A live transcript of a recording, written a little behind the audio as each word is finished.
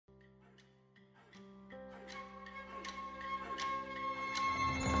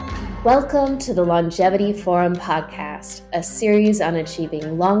Welcome to the Longevity Forum podcast, a series on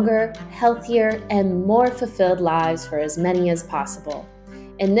achieving longer, healthier, and more fulfilled lives for as many as possible.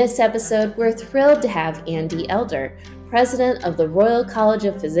 In this episode, we're thrilled to have Andy Elder, President of the Royal College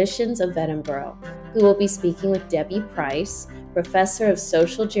of Physicians of Edinburgh, who will be speaking with Debbie Price, Professor of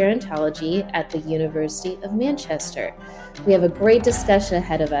Social Gerontology at the University of Manchester. We have a great discussion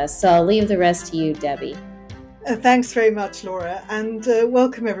ahead of us, so I'll leave the rest to you, Debbie. Thanks very much, Laura, and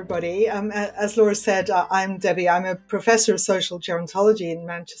welcome everybody. As Laura said, I'm Debbie. I'm a professor of social gerontology in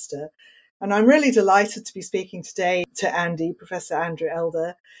Manchester, and I'm really delighted to be speaking today to Andy, Professor Andrew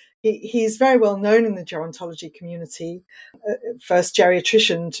Elder. He's very well known in the gerontology community, first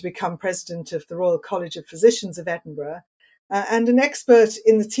geriatrician to become president of the Royal College of Physicians of Edinburgh, and an expert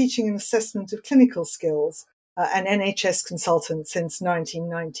in the teaching and assessment of clinical skills, an NHS consultant since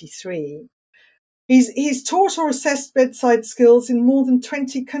 1993. He's taught or assessed bedside skills in more than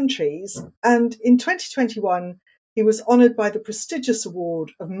 20 countries, and in 2021, he was honoured by the prestigious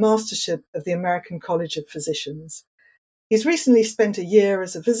award of Mastership of the American College of Physicians. He's recently spent a year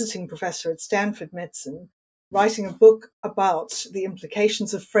as a visiting professor at Stanford Medicine, writing a book about the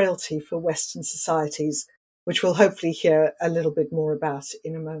implications of frailty for Western societies, which we'll hopefully hear a little bit more about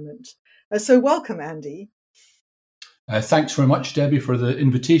in a moment. So welcome, Andy. Thanks very much, Debbie, for the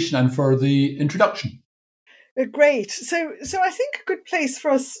invitation and for the introduction. Great. So I think a good place for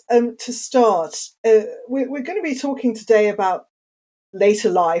us to start, we're going to be talking today about later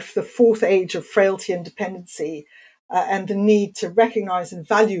life, the fourth age of frailty and dependency, and the need to recognise and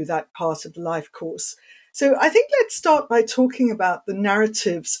value that part of the life course. So I think let's start by talking about the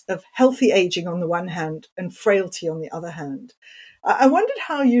narratives of healthy ageing on the one hand and frailty on the other hand. I wondered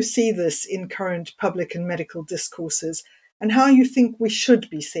how you see this in current public and medical discourses and how you think we should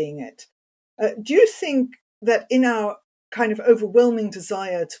be seeing it. Do you think that in our kind of overwhelming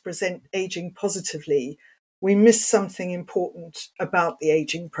desire to present ageing positively, we miss something important about the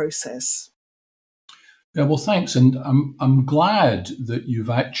ageing process? Yeah, well, thanks. And I'm glad that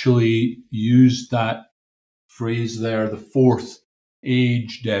you've actually used that phrase there, the fourth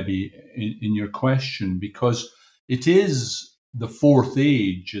age, Debbie, in your question, because it is the fourth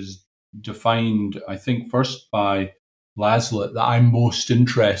age as defined, I think, first by Laslett, that I'm most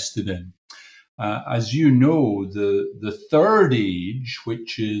interested in. As you know, the third age,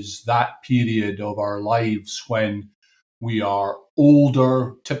 which is that period of our lives when we are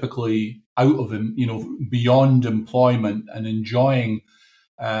older, typically out of, beyond employment and enjoying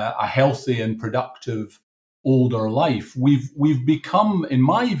a healthy and productive older life, we've become, in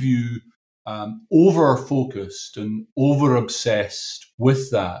my view, over-focused and over-obsessed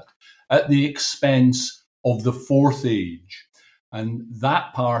with that at the expense of the fourth age. And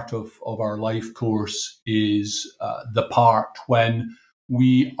that part of our life course is the part when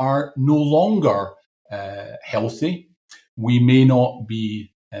we are no longer healthy. We may not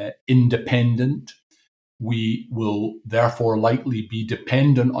be independent. We will therefore likely be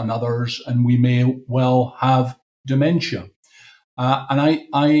dependent on others, and we may well have dementia. And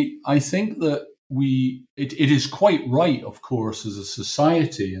I think that it is quite right, of course, as a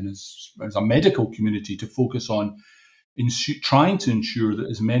society and as a medical community to focus on trying to ensure that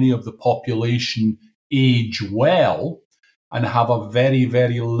as many of the population age well and have a very,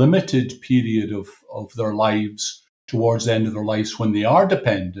 very limited period of their lives towards the end of their lives when they are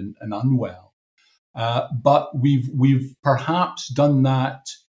dependent and unwell. But we've perhaps done that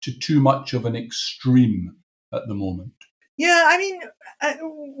to too much of an extreme at the moment. Yeah, I mean,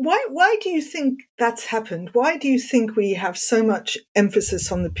 why do you think that's happened? Why do you think we have so much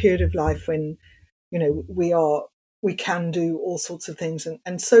emphasis on the period of life when, we can do all sorts of things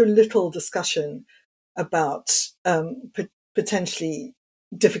and so little discussion about potentially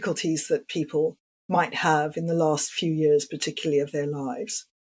difficulties that people might have in the last few years, particularly of their lives?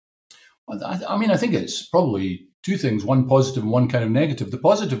 I mean, I think it's probably two things, one positive and one kind of negative. The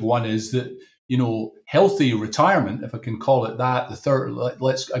positive one is that, healthy retirement, if I can call it that,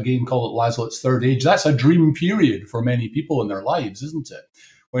 let's again call it Laslett's third age, that's a dream period for many people in their lives, isn't it?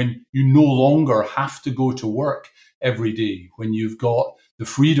 When you no longer have to go to work every day, when you've got the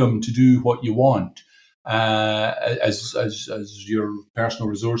freedom to do what you want, as your personal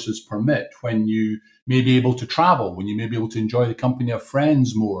resources permit, when you may be able to travel, when you may be able to enjoy the company of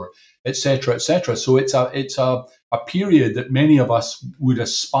friends more, etc., etc. So it's a period that many of us would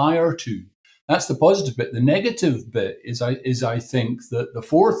aspire to. That's the positive bit. The negative bit is I think that the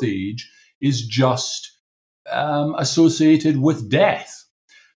fourth age is just associated with death.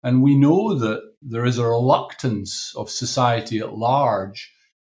 And we know that there is a reluctance of society at large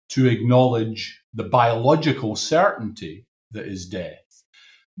to acknowledge the biological certainty that is death.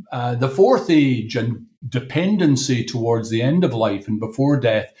 The fourth age and dependency towards the end of life and before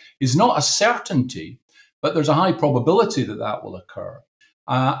death is not a certainty, but there's a high probability that that will occur.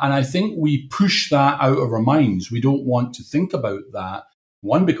 And I think we push that out of our minds. We don't want to think about that,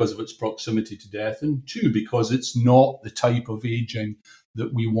 one, because of its proximity to death, and two, because it's not the type of aging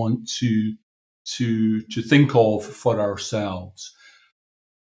that we want to think of for ourselves.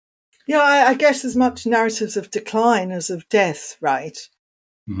 Yeah, I guess as much narratives of decline as of death, right?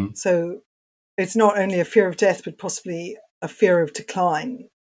 Mm-hmm. So it's not only a fear of death, but possibly a fear of decline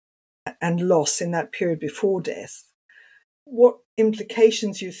and loss in that period before death. What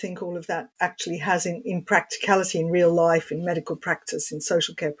implications do you think all of that actually has in practicality, in real life, in medical practice, in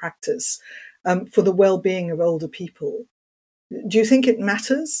social care practice, for the well-being of older people? Do you think it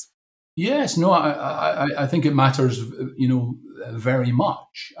matters? Yes, no, I think it matters, very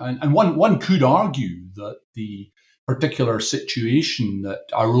much. And one could argue that the particular situation that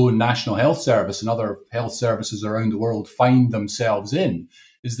our own National Health Service and other health services around the world find themselves in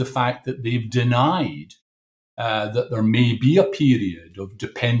is the fact that they've denied that there may be a period of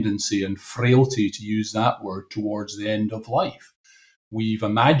dependency and frailty, to use that word, towards the end of life. We've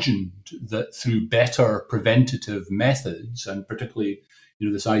imagined that through better preventative methods, and particularly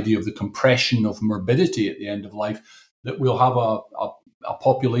this idea of the compression of morbidity at the end of life, that we'll have a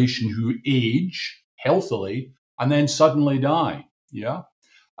population who age healthily and then suddenly die,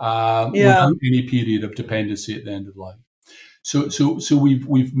 without any period of dependency at the end of life. So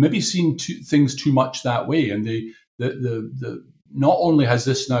we've maybe seen things too much that way, and the not only has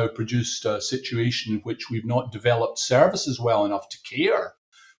this now produced a situation in which we've not developed services well enough to care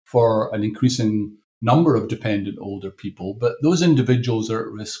for an increasing number of dependent older people, but those individuals are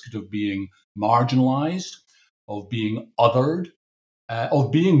at risk of being marginalized, of being othered,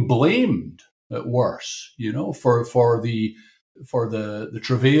 of being blamed at worse, for the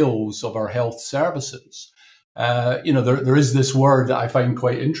travails of our health services. There is this word that I find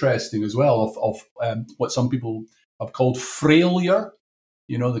quite interesting as well of what some people have called frailure,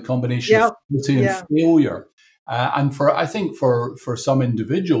 the combination of frailty and failure. And I think for some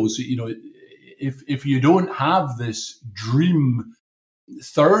individuals, if you don't have this dream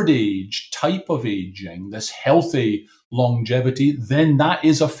third age type of aging, this healthy longevity, then that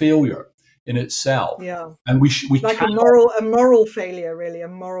is a failure in itself. Yeah, and we like cannot, a moral failure, really, a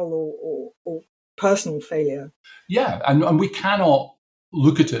moral or personal failure. Yeah, and we cannot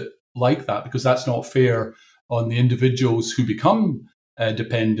look at it like that, because that's not fair on the individuals who become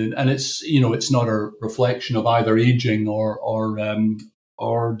dependent, and it's not a reflection of either aging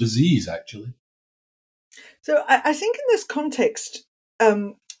or disease, actually. So I think in this context,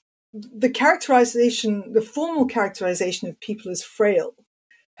 the formal characterization of people as frail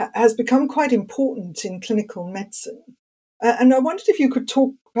has become quite important in clinical medicine. And I wondered if you could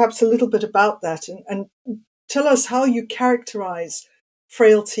talk perhaps a little bit about that and tell us how you characterize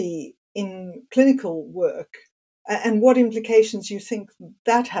frailty in clinical work and what implications you think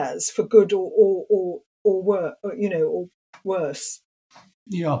that has for good or worse.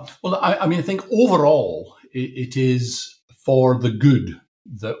 Yeah, well, I think overall it is for the good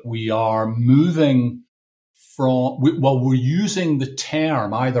that we are moving we're using the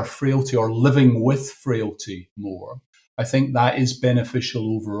term either frailty or living with frailty more. I think that is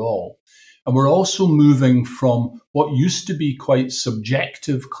beneficial overall. And we're also moving from what used to be quite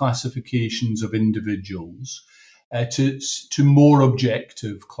subjective classifications of individuals to more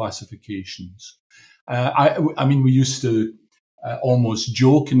objective classifications. We used to almost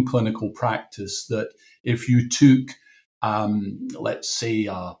joke in clinical practice that if you took, let's say,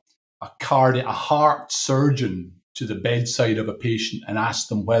 a heart surgeon to the bedside of a patient and asked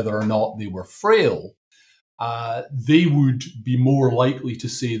them whether or not they were frail, they would be more likely to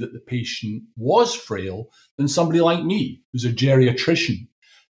say that the patient was frail than somebody like me, who's a geriatrician,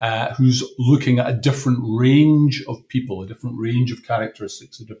 who's looking at a different range of people, a different range of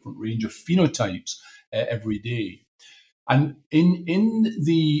characteristics, a different range of phenotypes every day. And in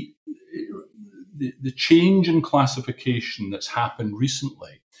the change in classification that's happened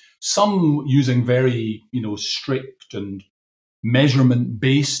recently, some using very strict and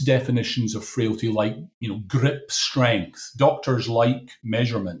measurement-based definitions of frailty, like grip strength. Doctors like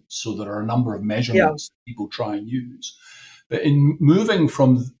measurements, so there are a number of measurements that people try and use. But in moving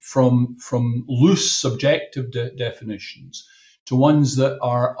from loose subjective definitions to ones that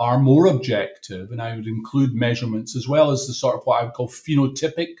are more objective, and I would include measurements as well as the sort of what I would call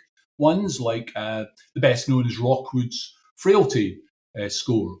phenotypic ones, like the best known as Rockwood's frailty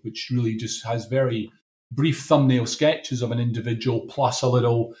score, which really just has very brief thumbnail sketches of an individual plus a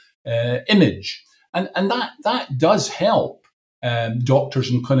little image. And that does help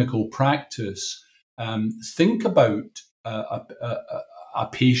doctors in clinical practice think about a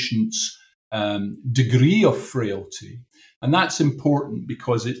patient's degree of frailty. And that's important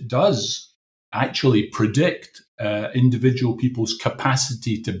because it does actually predict individual people's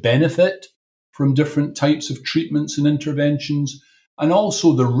capacity to benefit from different types of treatments and interventions, and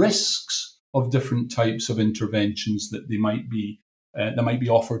also the risks of different types of interventions that might be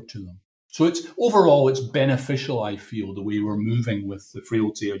offered to them. So it's beneficial, I feel, the way we're moving with the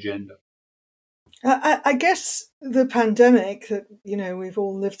frailty agenda. I guess the pandemic that we've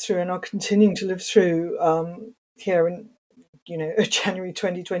all lived through and are continuing to live through here in January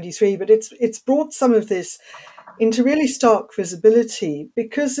 2023, but it's brought some of this into really stark visibility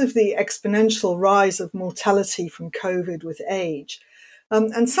because of the exponential rise of mortality from COVID with age.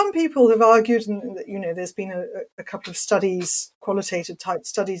 And some people have argued, and there's been a couple of studies, qualitative type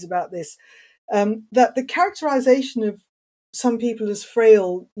studies about this, that the characterization of some people as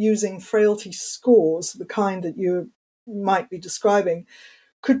frail using frailty scores, the kind that you might be describing,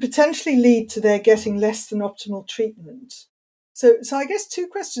 could potentially lead to their getting less than optimal treatment. So I guess two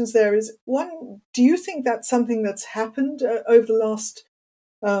questions there is, one, do you think that's something that's happened over the last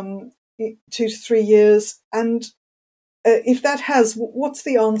 2 to 3 years? And if that has, what's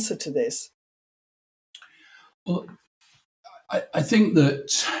the answer to this? Well, I think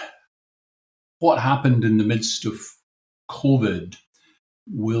that what happened in the midst of COVID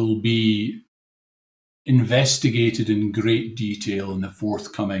will be investigated in great detail in the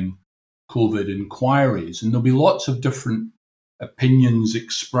forthcoming COVID inquiries. And there'll be lots of different opinions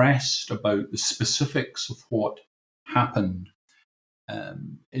expressed about the specifics of what happened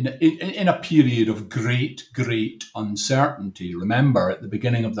in a period of great uncertainty. Remember, at the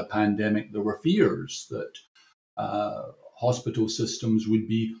beginning of the pandemic, there were fears that hospital systems would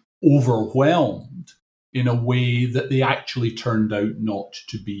be overwhelmed in a way that they actually turned out not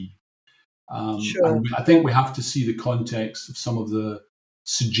to be. Sure. And I think we have to see the context of some of the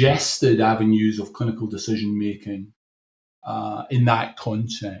suggested avenues of clinical decision making in that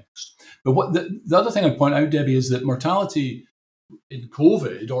context. But what the other thing I'd point out, Debbie, is that mortality in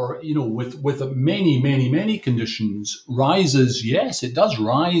COVID, or with many conditions, rises. Yes, it does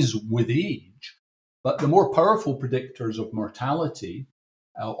rise with age, but the more powerful predictors of mortality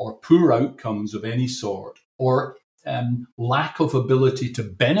or poor outcomes of any sort, or lack of ability to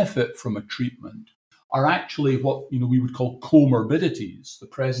benefit from a treatment, are actually what we would call comorbidities, the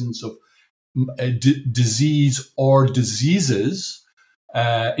presence of disease or diseases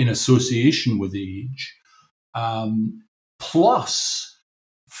in association with age, plus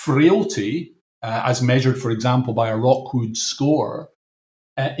frailty, as measured, for example, by a Rockwood score,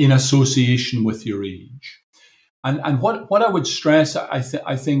 in association with your age. And what I would stress, I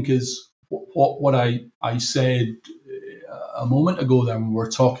think, is what I said a moment ago then when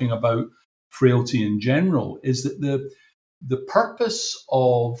we're talking about frailty in general, is that the purpose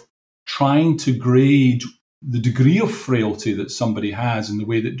of trying to grade the degree of frailty that somebody has in the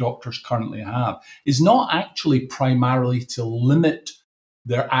way that doctors currently have is not actually primarily to limit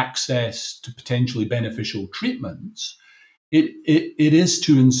their access to potentially beneficial treatments. It is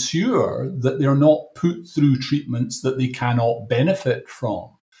to ensure that they're not put through treatments that they cannot benefit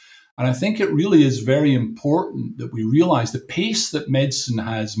from. And I think it really is very important that we realize the pace that medicine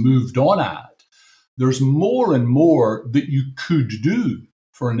has moved on at. There's more and more that you could do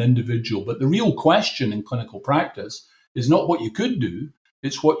for an individual. But the real question in clinical practice is not what you could do,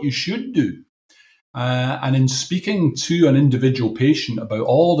 it's what you should do. And in speaking to an individual patient about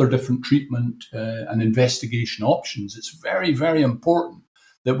all their different treatment and investigation options, it's very, very important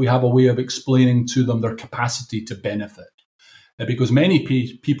that we have a way of explaining to them their capacity to benefit. Because many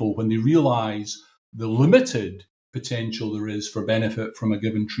people, when they realize the limited potential there is for benefit from a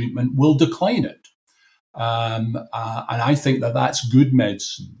given treatment, will decline it. And I think that that's good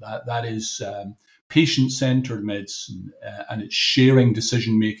medicine. That is patient-centered medicine, and it's sharing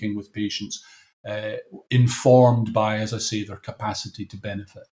decision-making with patients, informed by, as I say, their capacity to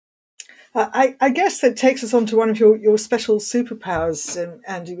benefit. I guess that takes us on to one of your special superpowers,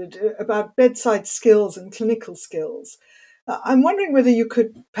 Andy, about bedside skills and clinical skills. I'm wondering whether you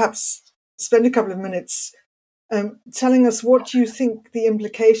could perhaps spend a couple of minutes telling us what you think the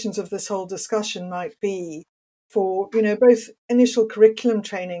implications of this whole discussion might be for, both initial curriculum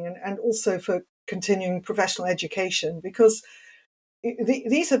training and also for continuing professional education, because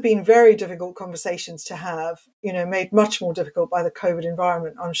these have been very difficult conversations to have, made much more difficult by the COVID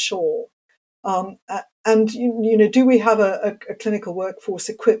environment, I'm sure. And do we have a clinical workforce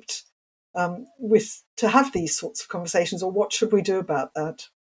equipped to have these sorts of conversations, or what should we do about that?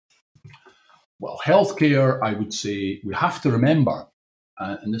 Well, healthcare, I would say, we have to remember,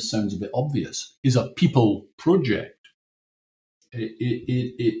 and this sounds a bit obvious, is a people project.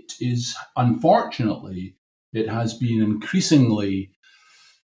 It is, unfortunately, it has been increasingly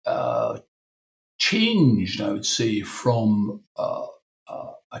changed, I would say, from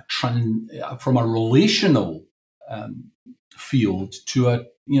from a relational field to a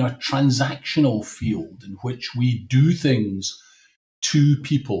transactional field in which we do things to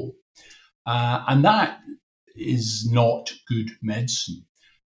people, and that is not good medicine.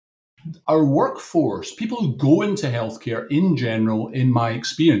 Our workforce, people who go into healthcare in general, in my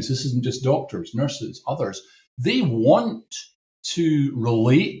experience, this isn't just doctors, nurses, others, they want to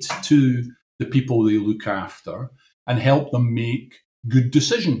relate to the people they look after and help them make good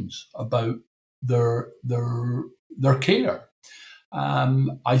decisions about their care.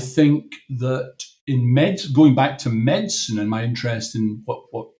 I think that going back to medicine and my interest in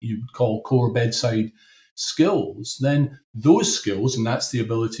what you'd call core bedside skills, then those skills, and that's the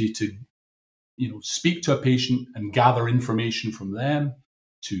ability to speak to a patient and gather information from them,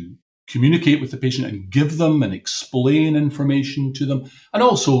 to communicate with the patient and give them and explain information to them, and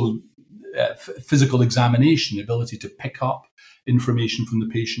also physical examination, the ability to pick up information from the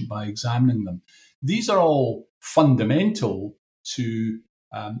patient by examining them. These are all fundamental to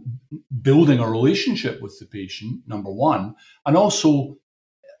building a relationship with the patient, number one, and also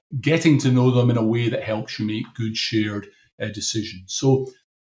getting to know them in a way that helps you make good shared decisions. So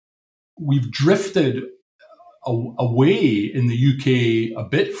we've drifted away in the UK a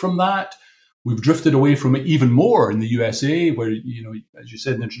bit from that. We've drifted away from it even more in the USA, where, as you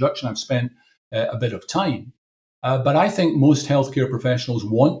said in the introduction, I've spent a bit of time. But I think most healthcare professionals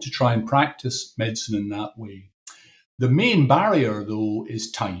want to try and practice medicine in that way. The main barrier, though, is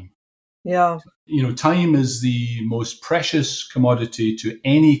time. Yeah. Time is the most precious commodity to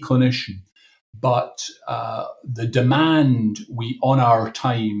any clinician. But the demand on our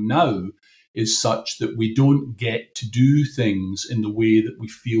time now is such that we don't get to do things in the way that we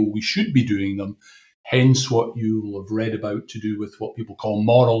feel we should be doing them. Hence what you will have read about to do with what people call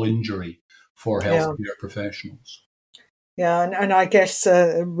moral injury for healthcare professionals. Yeah, and I guess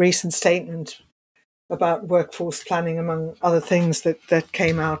a recent statement about workforce planning, among other things that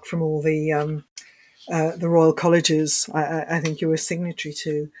came out from all the Royal Colleges, I think you were signatory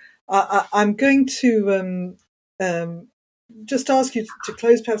to. I'm going to just ask you to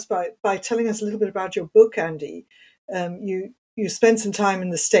close perhaps by telling us a little bit about your book, Andy. You spent some time in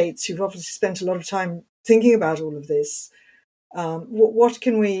the States. You've obviously spent a lot of time thinking about all of this. What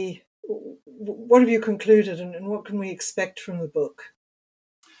have you concluded, and what can we expect from the book?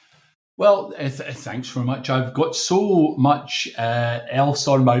 Well, thanks very much. I've got so much else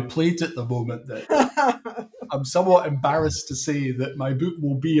on my plate at the moment that I'm somewhat embarrassed to say that my book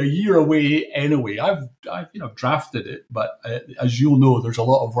will be a year away anyway. I've drafted it, but as you'll know, there's a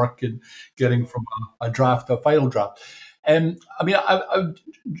lot of work in getting from a draft to a final draft. I've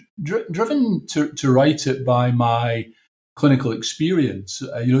driven to write it by my clinical experience.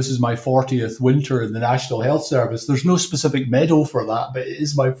 This is my 40th winter in the National Health Service. There's no specific medal for that, but it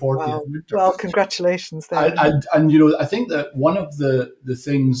is my 40th winter. Well, congratulations there. And I think that one of the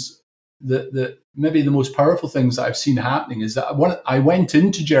things that maybe the most powerful things that I've seen happening is that I went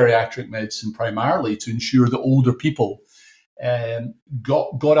into geriatric medicine primarily to ensure that older people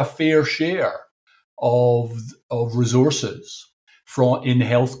got a fair share of resources in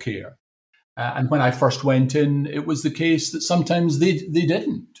healthcare. And when I first went in, it was the case that sometimes they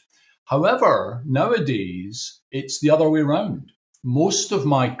didn't. However, nowadays, it's the other way around. Most of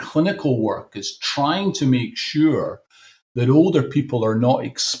my clinical work is trying to make sure that older people are not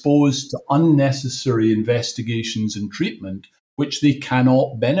exposed to unnecessary investigations and treatment, which they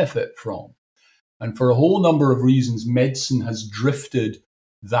cannot benefit from. And for a whole number of reasons, medicine has drifted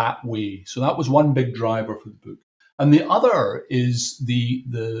that way. So that was one big driver for the book. And the other is the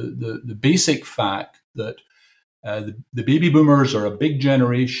basic fact that the baby boomers are a big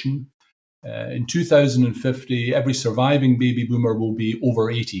generation. In 2050, every surviving baby boomer will be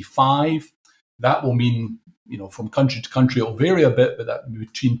over 85. That will mean, from country to country, it'll vary a bit, but that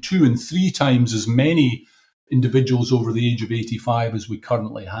between 2 and 3 times as many individuals over the age of 85 as we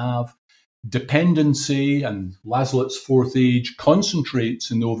currently have. Dependency and Laslow's fourth age concentrates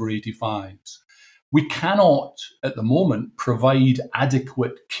in the over 85s. We cannot, at the moment, provide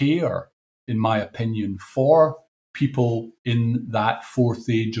adequate care, in my opinion, for people in that fourth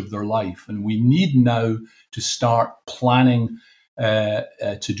age of their life. And we need now to start planning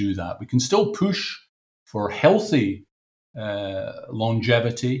to do that. We can still push for healthy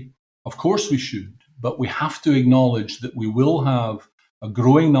longevity. Of course we should, but we have to acknowledge that we will have a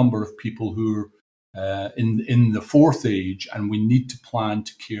growing number of people who are in the fourth age, and we need to plan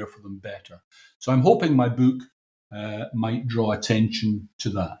to care for them better. So I'm hoping my book might draw attention to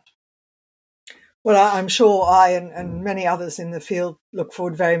that. Well, I'm sure I and many others in the field look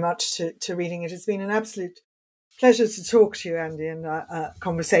forward very much to reading it. It's been an absolute pleasure to talk to you, Andy, and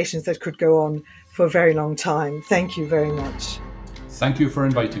conversations that could go on for a very long time. Thank you very much. Thank you for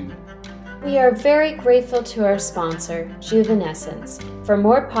inviting me. We are very grateful to our sponsor, Juvenescence. For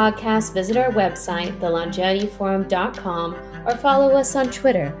more podcasts, visit our website, thelongevityforum.com, or follow us on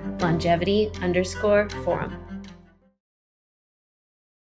Twitter, longevity_forum.